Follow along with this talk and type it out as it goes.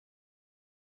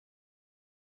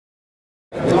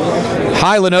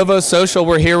Hi, Lenovo Social.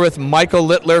 We're here with Michael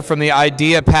Littler from the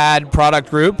IdeaPad product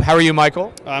group. How are you,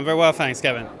 Michael? I'm very well, thanks,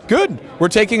 Kevin. Good. We're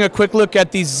taking a quick look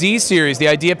at the Z series, the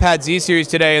IdeaPad Z series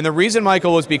today. And the reason,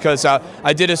 Michael, was because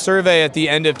I did a survey at the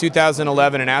end of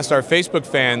 2011 and asked our Facebook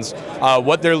fans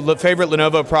what their favorite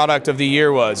Lenovo product of the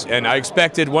year was. And I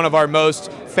expected one of our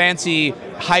most fancy,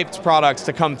 hyped products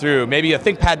to come through, maybe a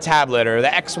ThinkPad tablet or the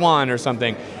X1 or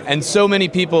something. And so many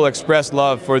people expressed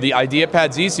love for the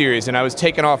IdeaPad Z series, and I was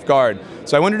taken off guard.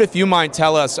 So I wondered if you might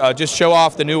tell us, just show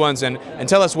off the new ones and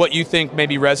tell us what you think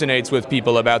maybe resonates with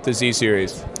people about the Z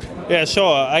series. Yeah,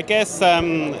 sure. I guess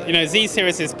Z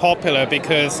series is popular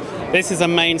because this is a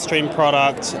mainstream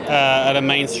product at a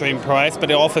mainstream price, but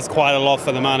it offers quite a lot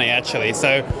for the money, actually.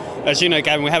 So, as you know,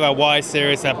 Gavin, we have our Y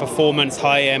series, our performance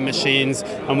high-end machines,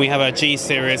 and we have our G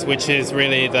series, which is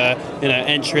really the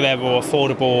entry-level,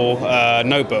 affordable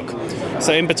notebook.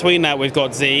 So in between that, we've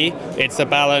got Z. It's a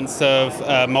balance of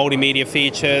multimedia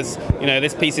features.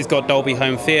 This piece has got Dolby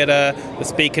Home Theater. The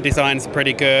speaker design is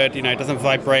pretty good. It doesn't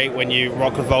vibrate when you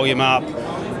rock the volume up.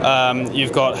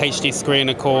 You've got HD screen,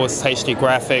 of course, HD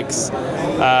graphics,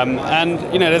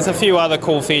 and there's a few other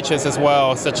cool features as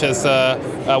well, such as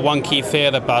a one-key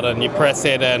theater button. You press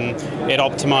it and it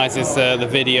optimizes the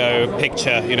video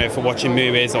picture, for watching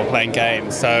movies or playing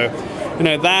games. So,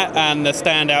 that and the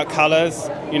standout colors.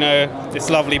 This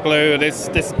lovely blue. This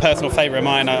is a personal favorite of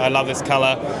mine. I love this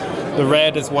color. The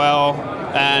red as well,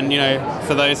 and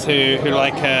for those who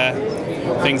like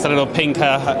things a little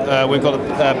pinker, we've got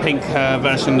a pink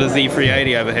version of the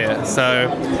Z380 over here. So,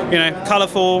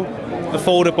 colourful,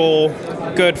 affordable,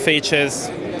 good features.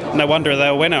 No wonder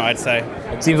they're a winner, I'd say.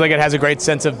 It seems like it has a great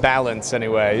sense of balance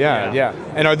anyway. Yeah.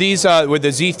 And are these, with the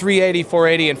Z380,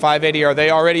 480, and 580, are they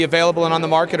already available and on the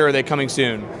market, or are they coming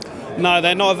soon? No,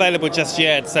 they're not available just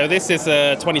yet. So this is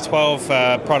a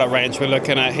 2012 product range we're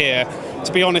looking at here.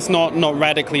 To be honest, not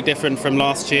radically different from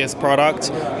last year's product.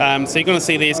 So you're going to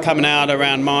see these coming out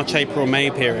around March, April, May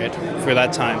period for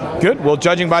that time. Good. Well,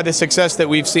 judging by the success that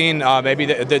we've seen, maybe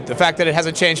the fact that it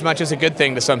hasn't changed much is a good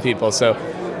thing to some people. So,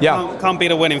 yeah. Can't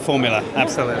beat a winning formula.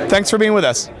 Absolutely. Thanks for being with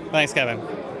us. Thanks, Kevin.